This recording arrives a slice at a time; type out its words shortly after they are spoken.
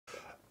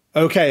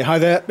Okay, hi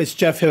there, it's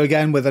Jeff here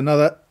again with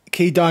another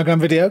key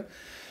diagram video.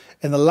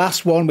 In the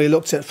last one we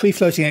looked at free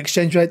floating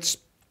exchange rates.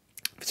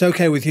 If it's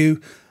okay with you,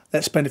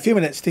 let's spend a few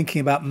minutes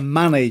thinking about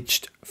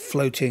managed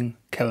floating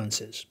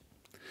currencies.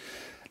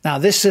 Now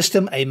this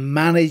system, a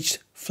managed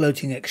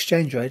floating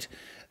exchange rate,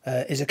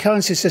 is a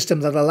currency system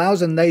that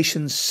allows a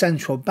nation's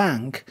central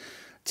bank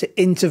to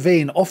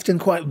intervene often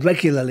quite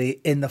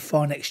regularly in the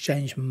foreign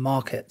exchange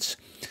markets.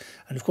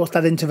 And of course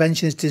that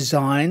intervention is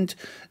designed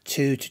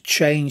to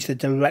change the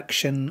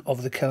direction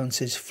of the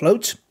currency's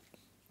float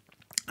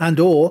and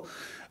or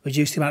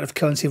reduce the amount of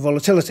currency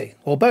volatility,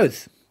 or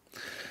both.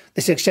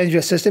 This exchange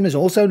rate system is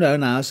also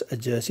known as a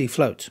dirty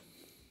float.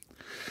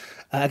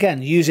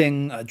 Again,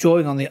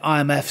 drawing on the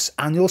IMF's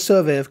annual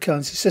survey of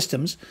currency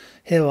systems,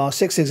 here are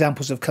 6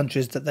 examples of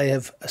countries that they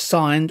have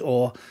assigned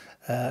or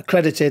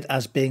credited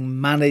as being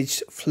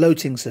managed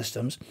floating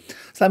systems.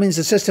 So that means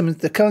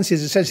the currency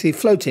is essentially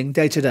floating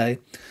day to day,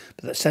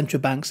 but that central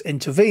banks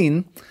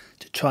intervene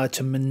to try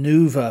to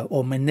maneuver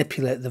or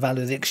manipulate the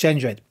value of the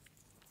exchange rate.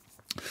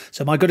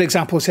 So my good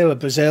examples here are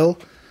Brazil,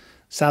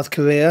 South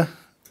Korea,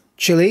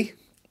 Chile,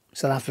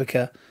 South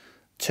Africa,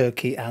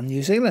 Turkey and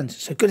New Zealand.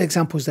 So good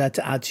examples there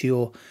to add to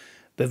your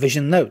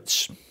revision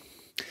notes.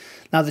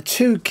 Now the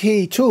 2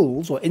 key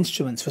tools or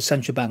instruments for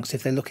central banks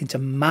if they're looking to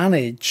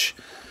manage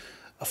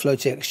a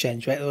floating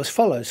exchange rate are as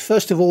follows.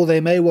 First of all,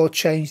 they may well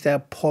change their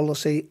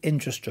policy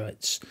interest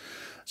rates.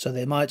 So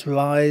they might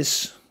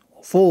rise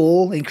or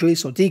fall,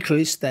 increase or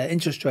decrease their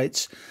interest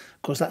rates.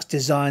 Of course, that's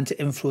designed to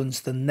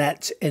influence the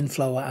net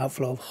inflow or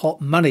outflow of hot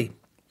money.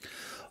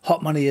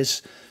 Hot money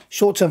is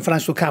short-term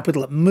financial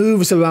capital that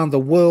moves around the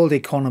world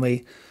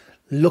economy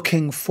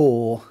looking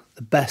for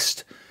the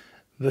best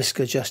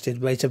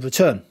risk-adjusted rate of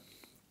return.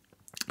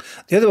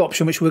 The other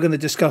option, which we're going to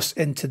discuss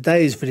in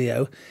today's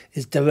video,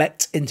 is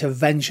direct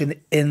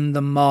intervention in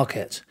the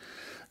market.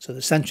 So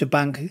the central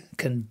bank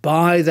can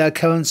buy their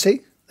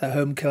currency, their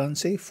home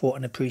currency, for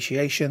an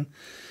appreciation,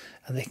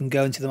 and they can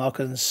go into the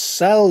market and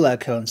sell their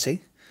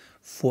currency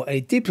for a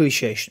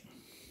depreciation.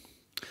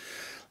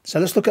 So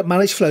let's look at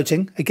managed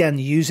floating, again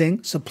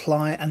using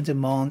supply and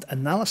demand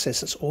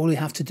analysis. That's all you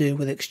have to do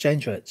with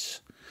exchange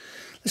rates.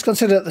 Let's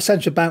consider that the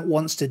central bank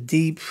wants to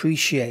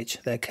depreciate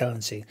their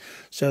currency.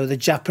 So the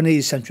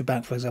Japanese central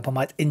bank, for example,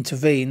 might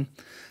intervene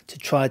to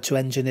try to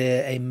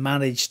engineer a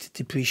managed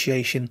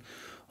depreciation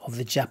of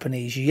the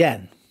Japanese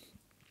yen.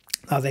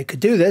 Now they could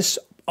do this,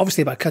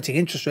 obviously by cutting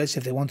interest rates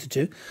if they wanted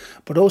to,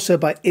 but also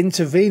by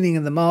intervening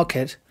in the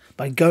market,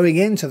 by going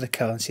into the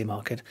currency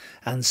market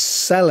and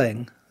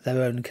selling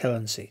their own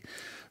currency.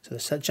 So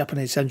the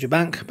Japanese central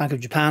bank, Bank of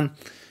Japan,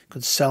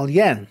 could sell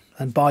yen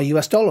and buy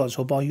US dollars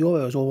or buy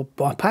euros or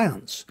buy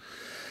pounds.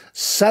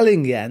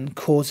 Selling yen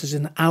causes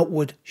an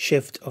outward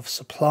shift of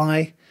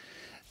supply,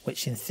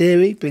 which in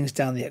theory brings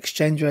down the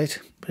exchange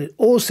rate, but it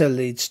also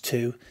leads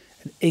to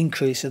an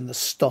increase in the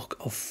stock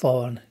of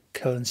foreign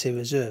currency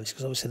reserves,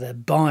 because obviously they're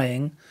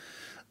buying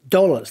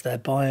dollars, they're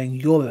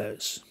buying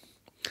euros.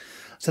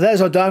 So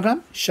there's our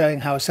diagram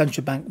showing how a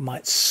central bank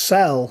might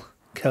sell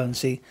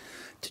currency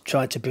to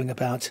try to bring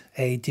about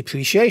a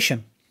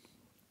depreciation.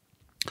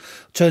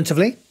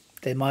 Alternatively,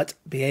 they might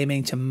be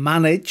aiming to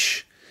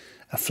manage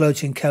a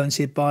floating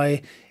currency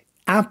by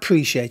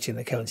appreciating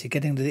the currency,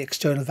 getting the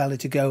external value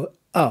to go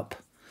up.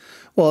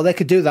 Well, they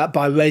could do that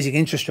by raising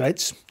interest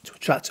rates to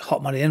attract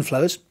hot money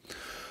inflows,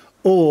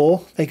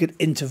 or they could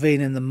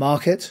intervene in the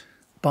market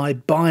by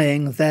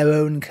buying their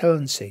own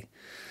currency.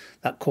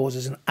 That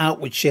causes an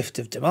outward shift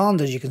of demand,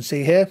 as you can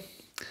see here,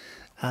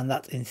 and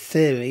that in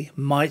theory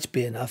might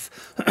be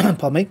enough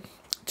pardon me,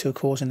 to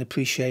cause an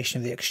appreciation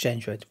of the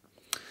exchange rate.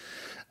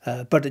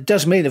 But it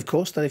does mean, of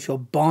course, that if you're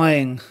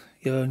buying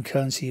your own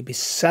currency, you'll be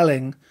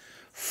selling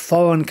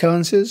foreign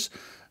currencies,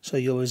 so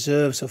your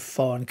reserves of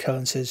foreign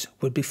currencies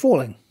would be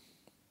falling.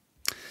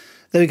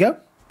 There we go.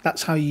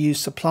 That's how you use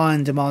supply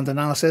and demand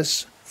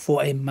analysis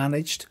for a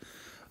managed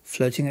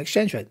floating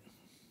exchange rate.